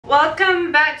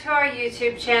Welcome back to our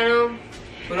YouTube channel.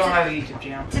 We don't have a YouTube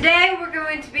channel. Today we're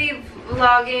going to be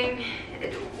vlogging.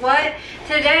 What?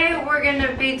 Today we're going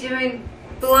to be doing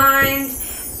blind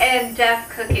and deaf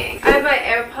cooking. I have my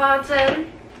AirPods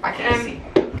in. I can't see.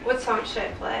 What song should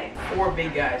I play? Four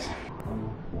big guys.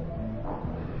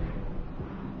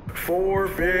 Four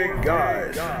big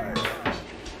guys.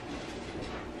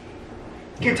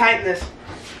 You can tighten this.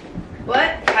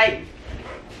 What? Tight.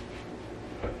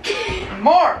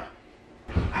 More.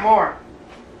 More.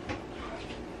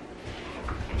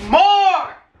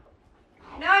 More.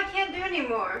 No, I can't do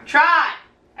anymore. Try.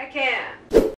 I can't.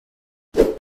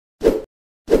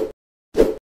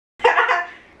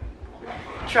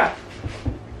 Try.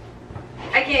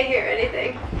 I can't hear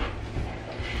anything.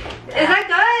 Is that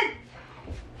good?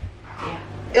 Yeah.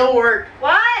 It'll work.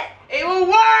 What? It will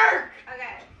work.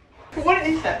 Okay. What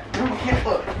is that? No, I can't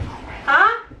look.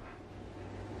 Huh?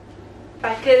 If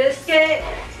I could escape,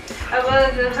 I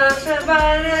wasn't supposed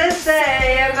to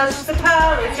say. I must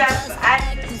apologize for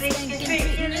acting thinking.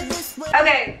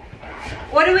 Okay,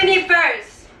 what do we need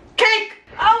first? Cake.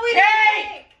 Oh, we need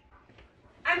Cake! cake.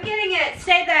 I'm getting it.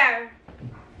 Stay there.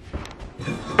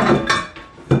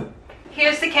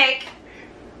 Here's the cake.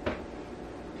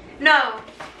 No,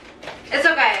 it's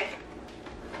okay.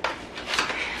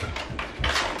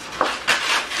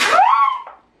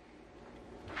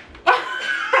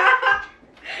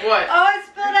 What? Oh, it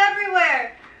spilled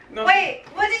everywhere. No. Wait,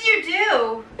 what did you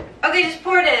do? Okay, just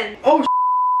pour it in. Oh.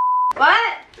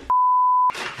 What?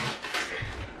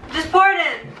 Just pour it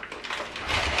in.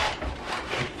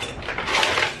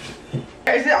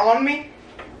 Is it on me?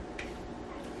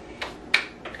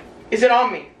 Is it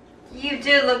on me? You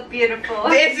do look beautiful.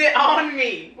 Is it on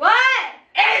me? What?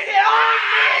 Is it on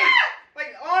me?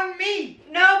 Like on me?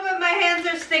 No, but my hands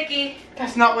are sticky.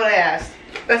 That's not what I asked.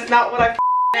 That's not what I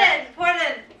Pour it in. Pour it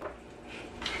in.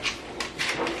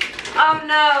 Oh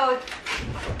no.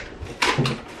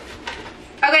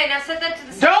 Okay, now set that to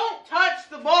the side. Don't touch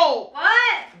the bowl.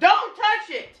 What? Don't touch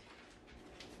it.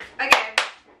 Okay.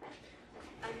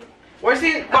 Where's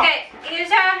the? Okay,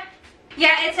 here's how.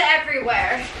 Yeah, it's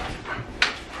everywhere.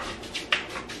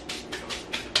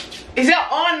 Is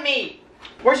it on me?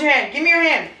 Where's your hand? Give me your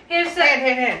hand. Here's the.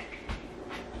 Hand.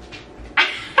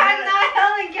 I'm not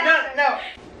Helen Keller. No.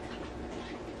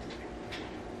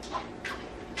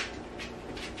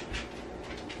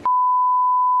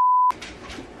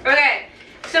 Okay,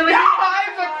 so we. No,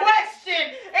 it was a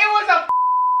question. It was a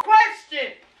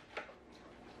question.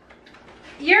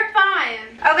 You're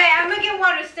fine. Okay, I'm gonna get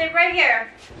water. Stay right here.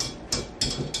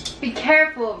 Be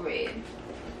careful, Reed.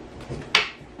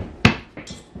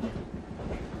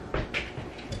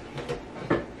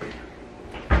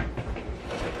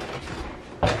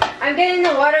 I'm getting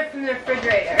the water from the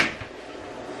refrigerator.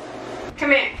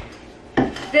 Come here.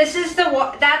 This is the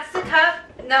that's the cup.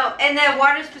 No, and the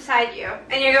water's beside you.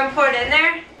 And you're gonna pour it in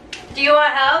there? Do you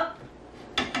want help?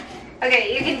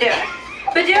 Okay, you can do it.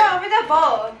 But do it over the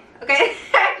bowl. Okay?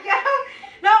 There you go.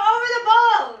 No, over the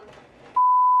bowl.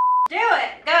 Do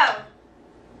it. Go.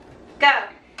 Go.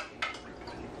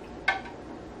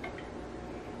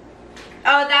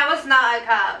 Oh, that was not a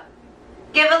cup.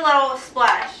 Give a little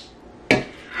splash.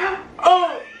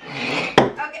 Oh.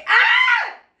 Okay.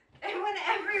 Ah! It went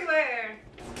everywhere.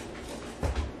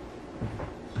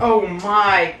 Oh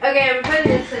my. Okay, I'm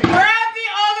putting this in. Grab the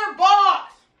other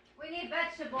box. We need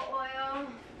vegetable oil.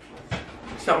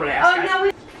 That's not what I asked. Oh, guys. no,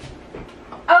 we...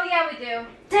 Oh, yeah, we do.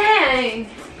 Dang.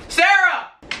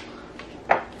 Sarah.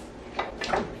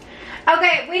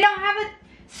 Okay, we don't have a...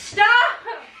 Stop!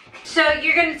 So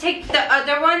you're going to take the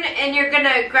other one and you're going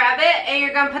to grab it and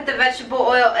you're going to put the vegetable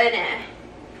oil in it.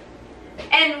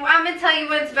 And I'm going to tell you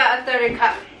when it's about a third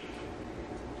cup.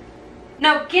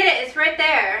 No, get it. It's right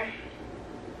there.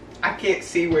 I can't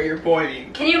see where you're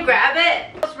pointing. Can you grab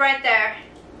it? It's right there.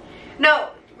 No,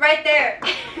 right there.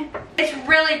 It's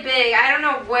really big. I don't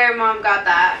know where Mom got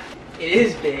that. It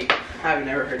is big. I've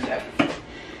never heard that.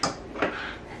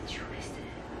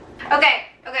 Okay.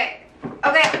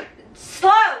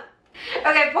 Slow.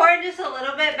 Okay, pour in just a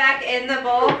little bit back in the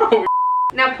bowl. Oh,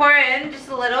 now pour in just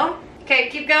a little. Okay,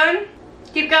 keep going.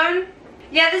 Keep going.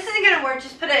 Yeah, this isn't gonna work.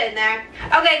 Just put it in there.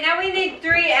 Okay, now we need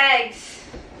 3 eggs.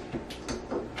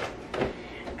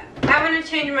 I'm gonna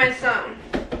change my song.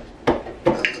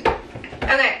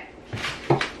 Okay.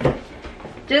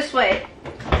 Just wait.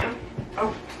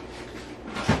 Oh.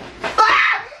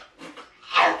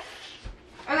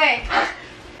 Okay.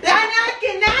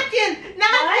 Napkin.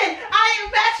 I am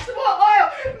vegetable oil.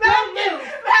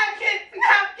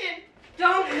 Napkin.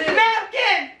 Don't move.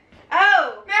 Napkin.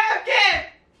 Oh. Napkin.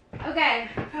 Okay.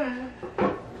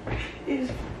 It is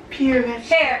pure vegetable.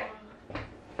 Here.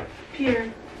 pure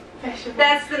vegetable.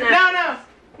 That's the next.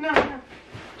 No.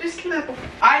 Just a little.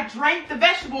 I drank the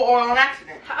vegetable oil on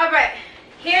accident. Alright,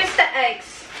 here's the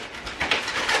eggs.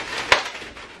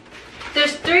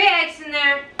 There's 3 eggs in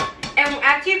there, and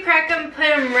after you crack them, put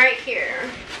them right here.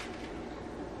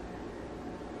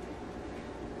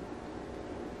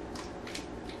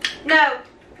 No,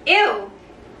 ew.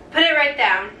 Put it right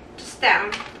down, just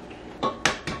down.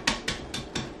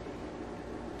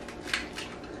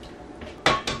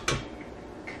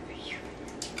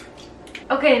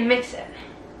 Okay, mix it.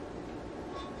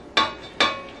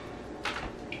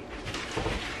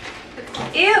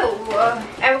 Ew,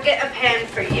 I will get a pan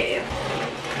for you.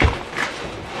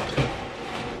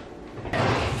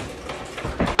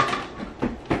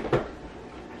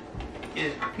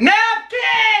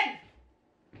 Napkin!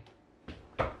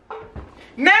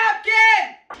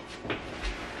 Napkin!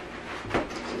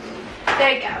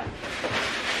 There you go.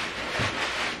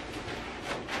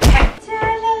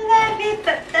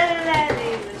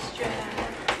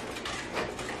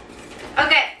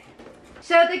 Okay,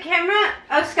 so the camera,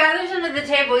 Skylar's under the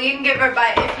table. You can give her a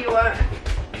bite if you want.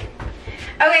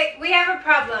 Okay, we have a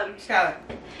problem. Skylar.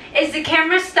 Is the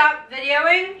camera stopped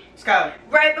videoing Skylar.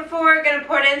 right before we're going to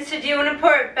pour it in? So do you want to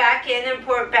pour it back in and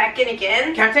pour it back in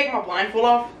again? Can I take my blindfold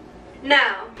off?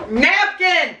 No.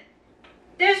 Napkin!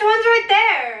 There's ones right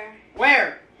there.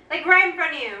 Where? Like right in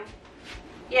front of you.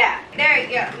 Yeah, there you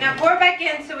go. Now pour it back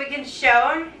in so we can show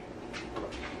them.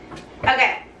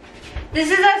 Okay.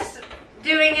 This is us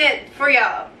doing it for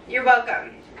y'all. You're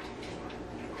welcome.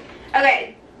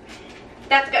 Okay.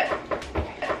 That's good.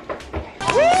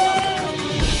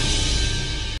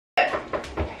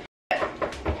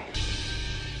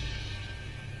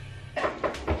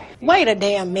 Wait a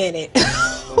damn minute.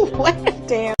 Wait a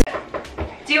damn.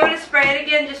 Do you want to spray it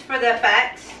again just for the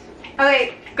effects?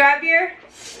 Okay, grab your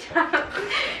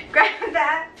grab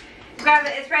that. Grab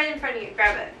it. It's right in front of you.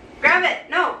 Grab it. Grab it.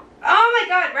 No. Oh my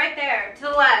god, right there. To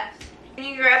the left. And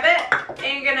you grab it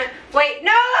and you're gonna wait.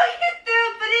 No, you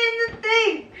still put it in the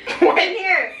thing. In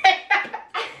here.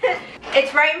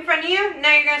 It's right in front of you.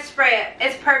 Now you're gonna spray it.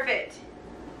 It's perfect.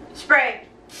 Spray.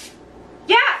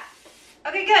 Yeah.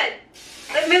 Okay, good.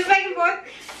 Let's move back and forth.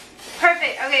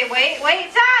 Perfect. Okay, wait,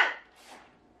 stop.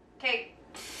 Okay,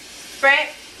 spray.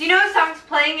 Do you know what song's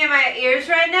playing in my ears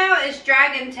right now? It's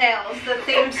Dragon Tales, the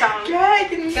theme song.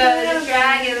 Dragon Tales.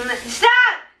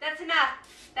 Stop! That's enough.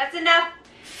 That's enough.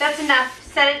 That's enough.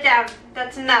 Set it down.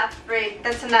 That's enough, Reed.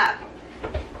 That's enough.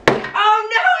 Oh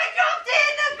no, I dropped it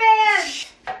in the pan!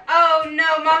 Oh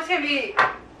no, Mom's gonna be...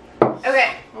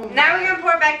 Okay, now we're gonna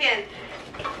pour it back in.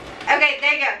 Okay,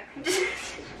 there you go.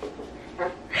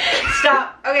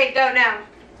 Stop. Okay, go now.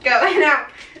 Go now.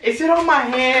 Is it on my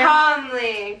hand?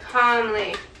 Calmly,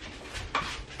 calmly.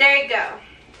 There you go.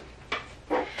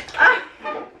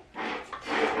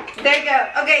 There you go.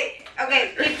 Okay,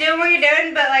 okay. Keep doing what you're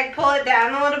doing, but like pull it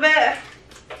down a little bit.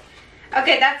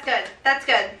 Okay, that's good. That's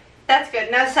good. That's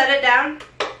good. Now set it down.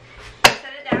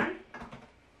 Set it down.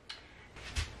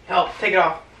 Help, take it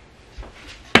off.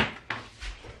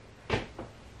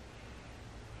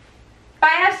 But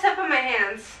I have stuff on my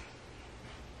hands.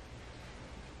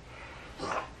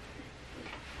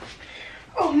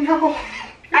 Oh no.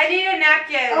 I need a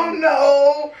napkin. Oh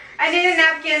no. I need a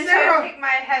napkin so I Sarah. can take my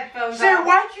headphones Sarah, off.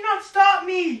 why did you not stop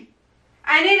me?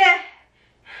 I need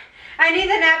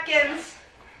the napkins.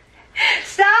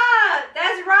 Stop!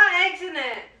 That's raw eggs in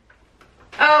it.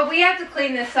 Oh, we have to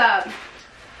clean this up.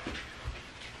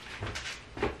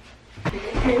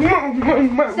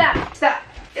 Stop, stop.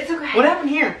 It's okay. What happened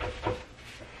here?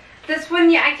 This one,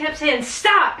 yeah, I kept saying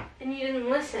stop, and you didn't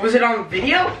listen. Was it on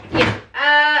video?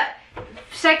 Yeah.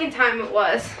 Second time it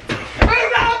was.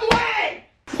 Move out of the way!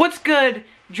 What's good,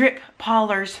 drip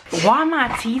pollers? Why my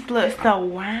teeth look so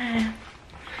white?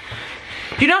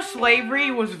 Do you know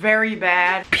slavery was very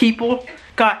bad? People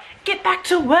got, get back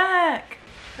to work.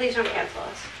 Please don't cancel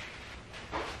us.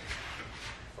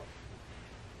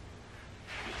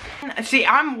 See,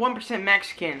 I'm 1%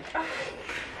 Mexican.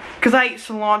 Because I eat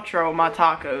cilantro on my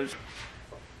tacos.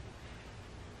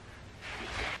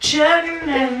 Chugging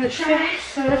in the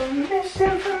tracks of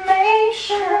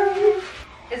misinformation.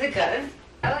 Is it good?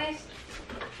 At least.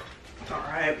 It's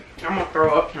alright. I'm gonna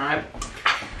throw up tonight.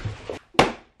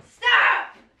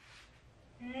 Stop!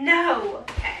 No.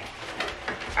 Okay.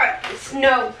 Alright, it's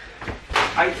no.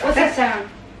 What's that sound?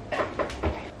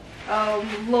 Oh,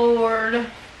 Lord.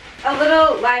 A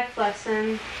little life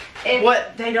lesson.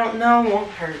 What they don't know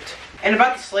won't hurt. And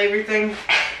about the slavery thing,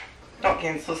 don't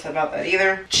cancel us about that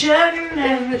either. Chugging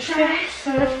in the tracks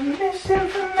of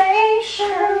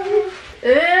misinformation.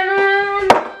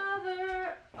 And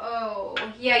another. Oh,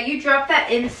 Yeah, you dropped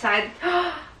that inside.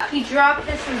 He dropped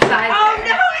this inside. Oh there.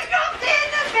 No, I dropped it in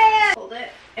the bed. Hold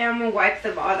it, and I'm gonna wipe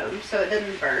the bottom so it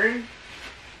doesn't burn.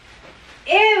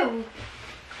 Ew.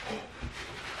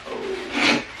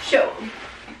 Show him.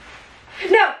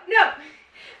 No, no,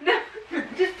 no.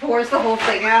 Just pours the whole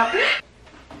thing out.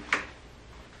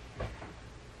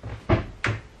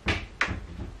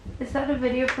 Is that a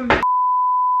video from? Not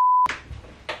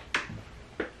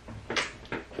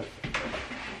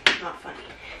funny.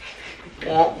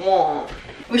 Wah, wah.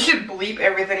 We should bleep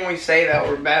everything we say that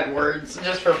were bad words,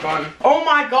 just for fun. Oh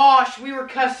my gosh, we were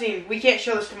cussing. We can't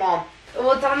show this to mom.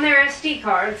 Well, it's on their SD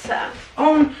card, so.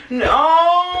 Oh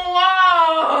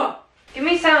no! Give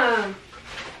me some.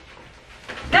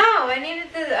 No, I needed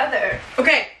the other.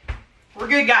 Okay, we're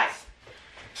good, guys.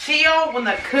 See y'all when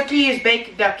the cookie is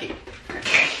baked ducky.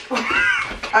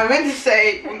 I meant to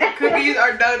say when the cookies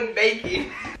are done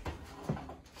baking.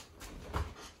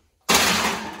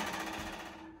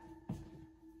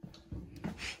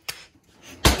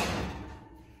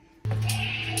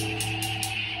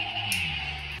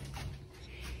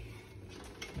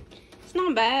 It's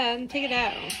not bad. Take it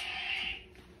out.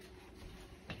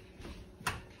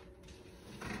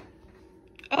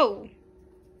 Oh.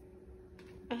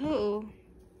 Oh.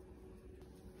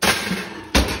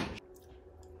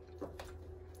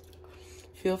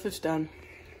 Feel if it's done.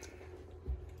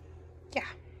 Yeah.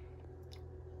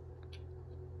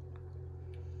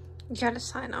 You gotta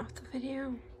sign off the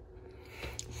video.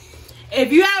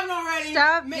 If you haven't already,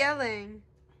 Stop yelling.